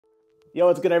Yo,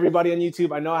 what's good everybody on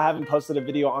YouTube? I know I haven't posted a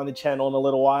video on the channel in a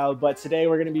little while, but today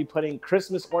we're gonna be putting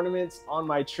Christmas ornaments on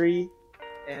my tree.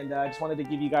 And I just wanted to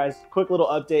give you guys a quick little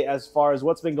update as far as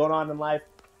what's been going on in life,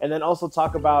 and then also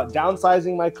talk about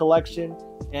downsizing my collection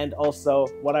and also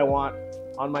what I want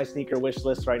on my sneaker wish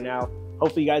list right now.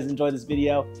 Hopefully you guys enjoy this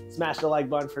video. Smash the like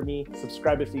button for me,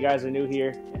 subscribe if you guys are new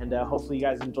here, and hopefully you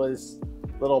guys enjoy this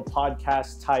little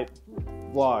podcast type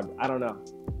vlog. I don't know.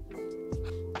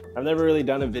 I've never really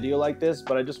done a video like this,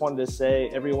 but I just wanted to say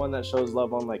everyone that shows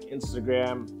love on like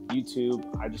Instagram, YouTube,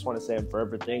 I just want to say I'm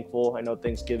forever thankful. I know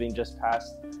Thanksgiving just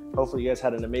passed. Hopefully you guys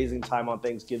had an amazing time on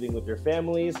Thanksgiving with your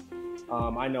families.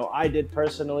 I know I did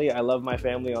personally. I love my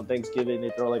family on Thanksgiving. They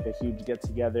throw like a huge get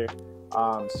together.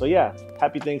 So yeah,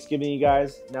 happy Thanksgiving, you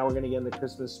guys. Now we're gonna get in the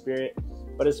Christmas spirit.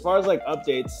 But as far as like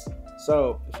updates,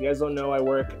 so if you guys don't know, I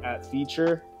work at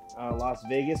Feature, Las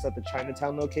Vegas at the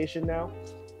Chinatown location now.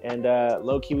 And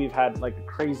low-key, we've had like a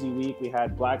crazy week. We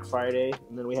had Black Friday,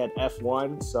 and then we had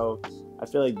F1. So I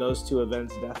feel like those two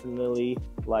events definitely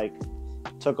like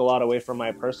took a lot away from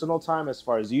my personal time as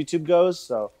far as YouTube goes.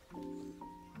 So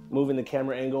moving the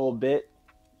camera angle a bit,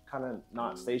 kind of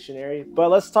not stationary.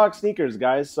 But let's talk sneakers,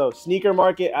 guys. So sneaker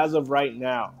market as of right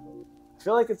now, I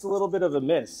feel like it's a little bit of a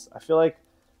miss. I feel like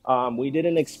we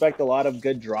didn't expect a lot of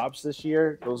good drops this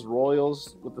year. Those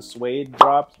Royals with the suede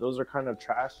drops, those are kind of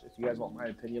trash. If you guys want my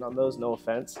opinion on those, no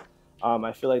offense.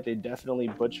 I feel like they definitely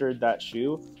butchered that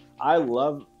shoe. I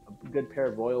love a good pair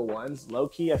of Royal Ones.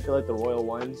 Low-key, I feel like the Royal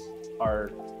Ones are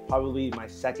probably my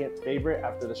second favorite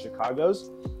after the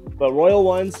Chicagos. But Royal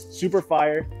Ones, super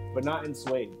fire, but not in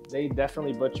suede. They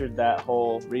definitely butchered that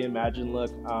whole reimagined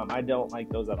look. I don't like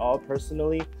those at all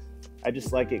personally. I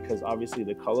just like it because obviously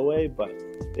the colorway, but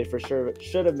they for sure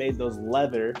should have made those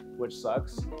leather, which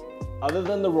sucks. Other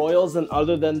than the Royals and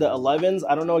other than the 11s,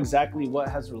 I don't know exactly what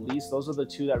has released. Those are the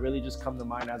two that really just come to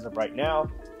mind as of right now.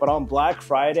 But on Black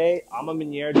Friday, Ama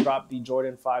Miniere dropped the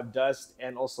Jordan 5 Dust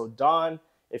and also Dawn.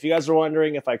 If you guys are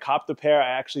wondering if I copped a pair, I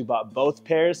actually bought both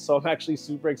pairs. So I'm actually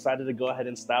super excited to go ahead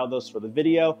and style those for the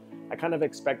video. I kind of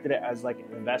expected it as like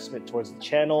an investment towards the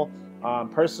channel.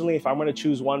 Personally, if I'm going to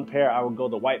choose one pair, I would go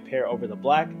the white pair over the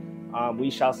black. We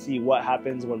shall see what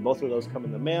happens when both of those come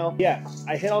in the mail. Yeah,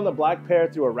 I hit on the black pair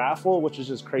through a raffle, which is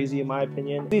just crazy in my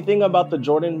opinion. The thing about the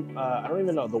Jordan, I don't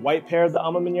even know, the white pair of the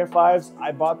Ama Miniere 5s,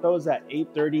 I bought those at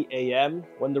 8:30 a.m.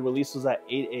 when the release was at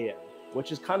 8 a.m.,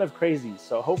 which is kind of crazy.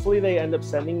 So hopefully they end up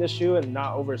sending the shoe and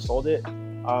not oversold it.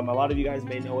 A lot of you guys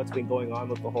may know what's been going on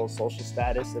with the whole social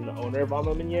status and the owner of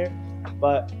Ama Miniere,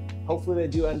 but hopefully they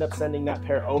do end up sending that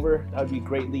pair over. That would be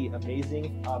greatly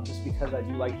amazing, just because I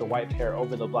do like the white pair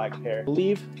over the black pair. I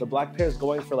believe the black pair is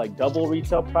going for like double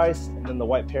retail price, and then the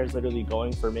white pair is literally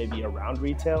going for maybe around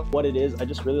retail. What it is, I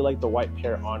just really like the white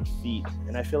pair on feet,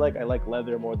 and I feel like I like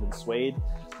leather more than suede.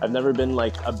 I've never been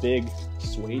like a big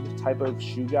suede type of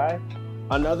shoe guy.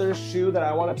 Another shoe that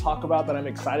I want to talk about that I'm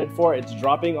excited for, it's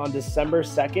dropping on December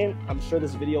 2nd. I'm sure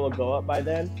this video will go up by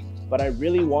then, but I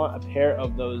really want a pair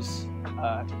of those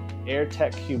Air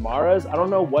Tech Humaras. I don't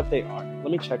know what they are.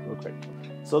 Let me check real quick.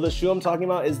 So the shoe I'm talking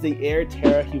about is the Air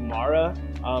Terra Humara.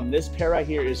 This pair right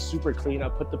here is super clean. I'll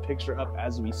put the picture up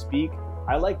as we speak.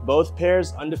 I like both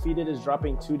pairs. Undefeated is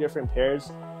dropping two different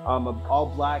pairs.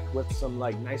 All black with some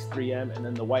like nice 3M, and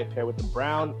then the white pair with the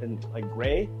brown and like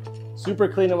gray. Super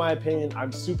clean in my opinion.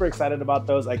 I'm super excited about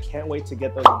those. I can't wait to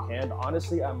get those in hand.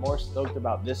 Honestly, I'm more stoked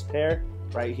about this pair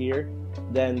right here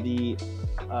than the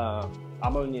Ama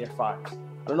Miniere 5s.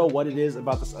 I don't know what it is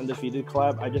about this Undefeated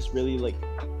collab. I just really like,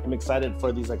 I'm excited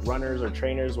for these like runners or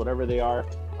trainers, whatever they are.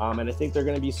 And I think they're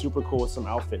gonna be super cool with some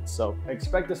outfits. So I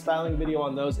expect a styling video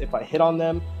on those if I hit on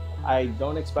them. I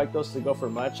don't expect those to go for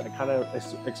much. I kind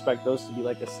of expect those to be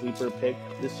like a sleeper pick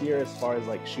this year as far as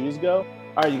like shoes go.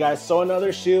 All right, you guys, so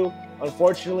another shoe.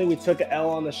 Unfortunately, we took an L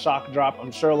on the shock drop.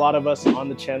 I'm sure a lot of us on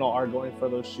the channel are going for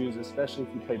those shoes, especially if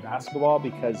you play basketball,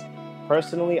 because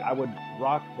personally, I would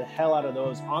rock the hell out of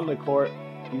those on the court.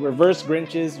 The reverse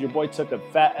Grinches, your boy took a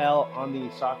fat L on the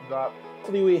shock drop.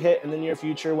 Hopefully we hit in the near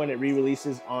future when it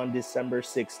re-releases on December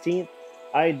 16th.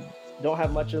 I don't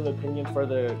have much of an opinion for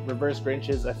the reverse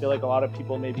Grinches. I feel like a lot of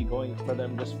people may be going for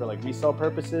them just for like resale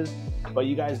purposes, but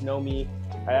you guys know me.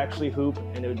 I actually hoop,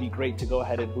 and it would be great to go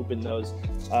ahead and hoop in those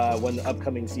when the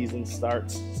upcoming season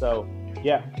starts. So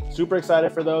yeah, super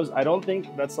excited for those. I don't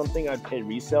think that's something I'd pay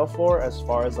resale for as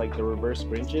far as like the reverse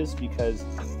Grinches, because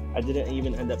I didn't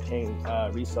even end up paying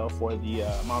resale for the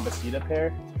Mambasita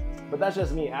pair. But that's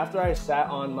just me. After I sat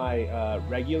on my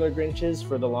regular Grinches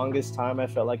for the longest time, I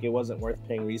felt like it wasn't worth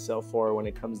paying resale for when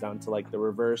it comes down to like the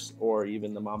reverse or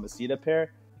even the Mambasita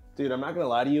pair. Dude, I'm not gonna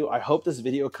lie to you. I hope this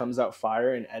video comes out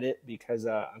fire and edit, because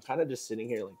I'm kind of just sitting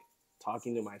here like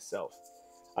talking to myself.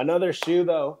 Another shoe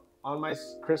though on my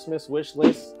Christmas wish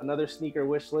list, another sneaker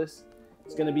wish list.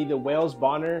 It's gonna be the Wales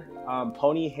Bonner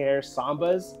pony hair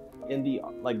Sambas in the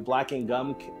like black and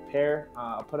gum pair.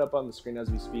 I'll put up on the screen as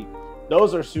we speak.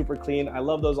 Those are super clean. I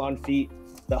love those on feet.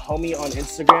 The homie on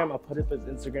Instagram, I'll put up his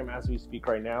Instagram as we speak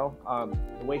right now.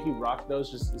 The way he rocked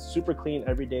those, just super clean,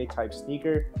 everyday type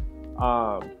sneaker.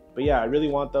 But yeah, I really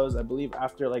want those. I believe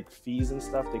after like fees and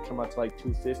stuff, they come out to like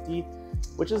 $250,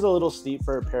 which is a little steep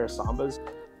for a pair of Sambas.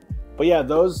 But yeah,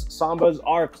 those Sambas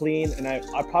are clean, and I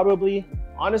probably,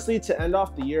 honestly, to end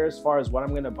off the year as far as what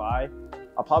I'm gonna buy,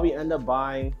 I'll probably end up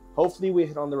buying, hopefully we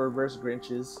hit on the reverse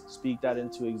Grinches, speak that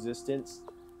into existence.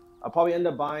 I'll probably end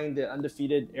up buying the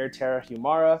undefeated Air Terra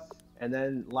Humara, and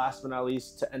then last but not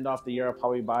least, to end off the year, I'll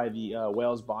probably buy the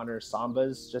Wales Bonner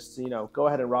Sambas, just to, you know, go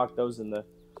ahead and rock those in the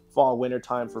fall winter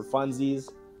time for funsies.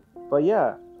 But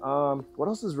yeah, what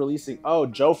else is releasing? Oh,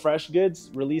 Joe Fresh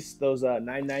Goods released those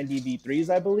 990 V3s,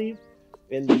 I believe,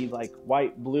 in the like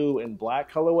white, blue, and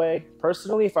black colorway.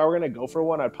 Personally, if I were gonna go for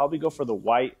one, I'd probably go for the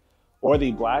white or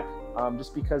the black,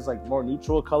 just because like more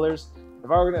neutral colors. If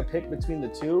I were gonna pick between the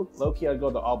two, low-key, I'd go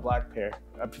the all black pair.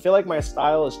 I feel like my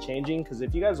style is changing, because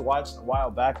if you guys watched a while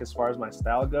back as far as my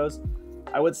style goes,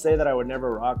 I would say that I would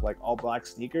never rock like all black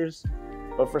sneakers.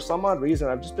 But for some odd reason,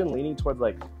 I've just been leaning towards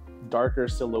like darker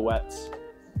silhouettes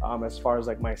as far as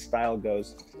like my style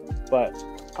goes. But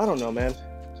I don't know, man.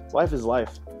 Life is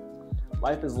life.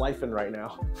 Life is lifing right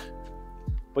now.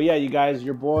 But yeah, you guys,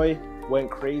 your boy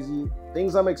went crazy.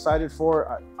 Things I'm excited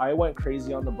for. I went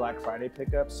crazy on the Black Friday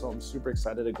pickup, so I'm super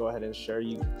excited to go ahead and share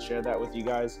that with you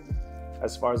guys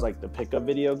as far as like the pickup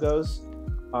video goes,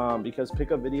 because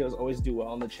pickup videos always do well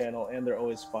on the channel and they're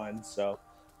always fun. So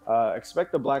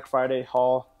expect the Black Friday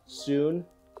haul soon.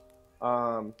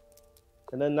 And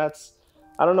then that's,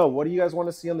 I don't know, what do you guys want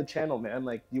to see on the channel, man?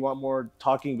 Like, do you want more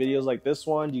talking videos like this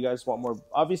one? Do you guys want more?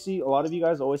 Obviously, a lot of you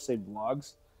guys always say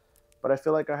vlogs, but I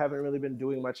feel like I haven't really been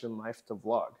doing much in life to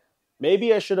vlog.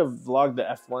 Maybe I should have vlogged the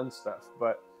F1 stuff,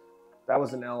 but that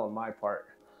was an L on my part.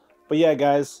 But yeah,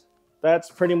 guys, that's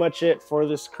pretty much it for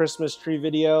this Christmas tree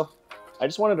video. I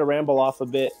just wanted to ramble off a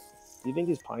bit. Do you think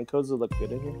these pine cones would look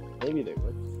good in here? Maybe they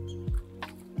would.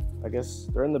 I guess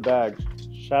they're in the bag.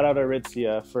 Shout out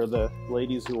Aritzia for the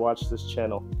ladies who watch this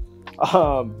channel.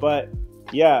 But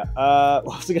yeah,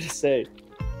 what was I gonna say?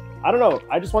 I don't know.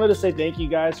 I just wanted to say thank you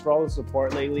guys for all the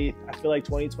support lately. I feel like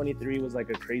 2023 was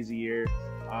like a crazy year.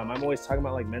 I'm always talking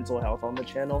about like mental health on the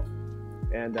channel,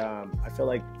 and I feel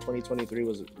like 2023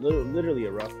 was literally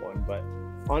a rough one. But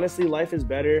honestly, life is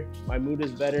better. My mood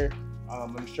is better.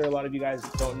 I'm sure a lot of you guys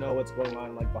don't know what's going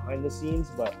on like behind the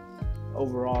scenes, but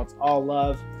overall, it's all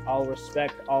love, all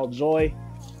respect, all joy.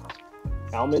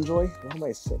 Almond joy? What am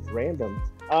I saying? Random.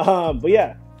 But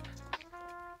yeah,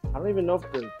 I don't even know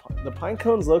if the pine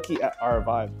cones low-key are a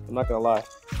vibe. I'm not gonna lie.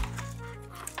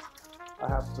 I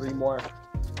have 3 more.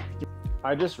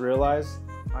 I just realized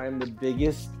I am the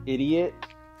biggest idiot.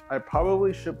 I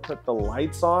probably should put the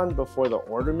lights on before the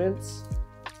ornaments,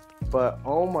 but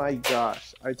oh my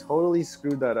gosh, I totally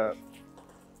screwed that up.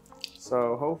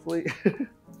 So hopefully,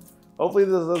 hopefully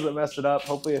this doesn't mess it up.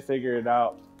 Hopefully I figure it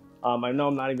out. I know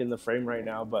I'm not even in the frame right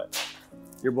now, but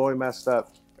your boy messed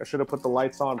up. I should have put the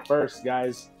lights on first,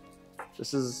 guys.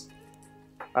 This is,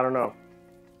 I don't know.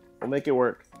 We'll make it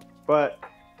work. But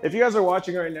if you guys are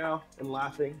watching right now and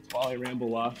laughing while I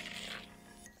ramble off,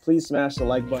 please smash the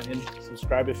like button.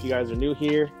 Subscribe if you guys are new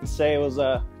here. Say it was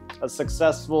a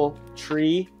successful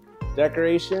tree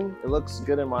decoration. It looks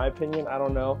good in my opinion. I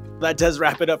don't know. That does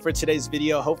wrap it up for today's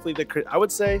video. Hopefully I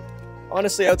would say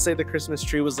the Christmas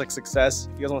tree was like success.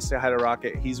 If you guys want to say hi to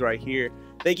Rocket, he's right here.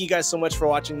 Thank you guys so much for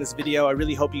watching this video. I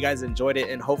really hope you guys enjoyed it,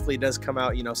 and hopefully it does come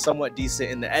out, you know, somewhat decent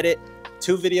in the edit.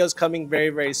 2 videos coming very,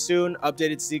 very soon.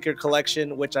 Updated sneaker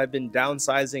collection, which I've been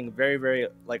downsizing very,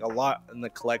 like a lot in the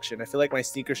collection. I feel like my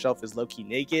sneaker shelf is low-key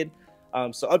naked.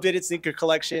 So updated sneaker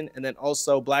collection, and then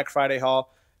also Black Friday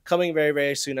haul coming very,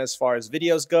 very soon as far as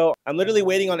videos go. I'm literally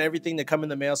waiting on everything to come in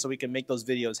the mail so we can make those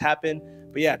videos happen.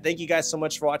 But yeah, thank you guys so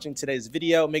much for watching today's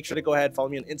video. Make sure to go ahead, follow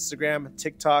me on Instagram,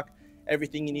 TikTok.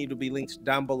 Everything you need will be linked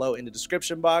down below in the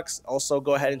description box. Also,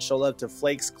 go ahead and show love to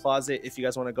FlvkesCloset if you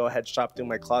guys want to go ahead shop through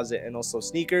my closet and also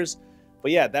sneakers.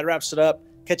 But yeah, that wraps it up.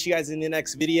 Catch you guys in the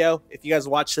next video. If you guys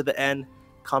watch to the end,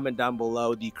 comment down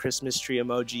below the Christmas tree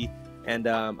emoji, and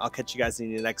I'll catch you guys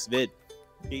in the next vid.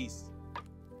 Peace.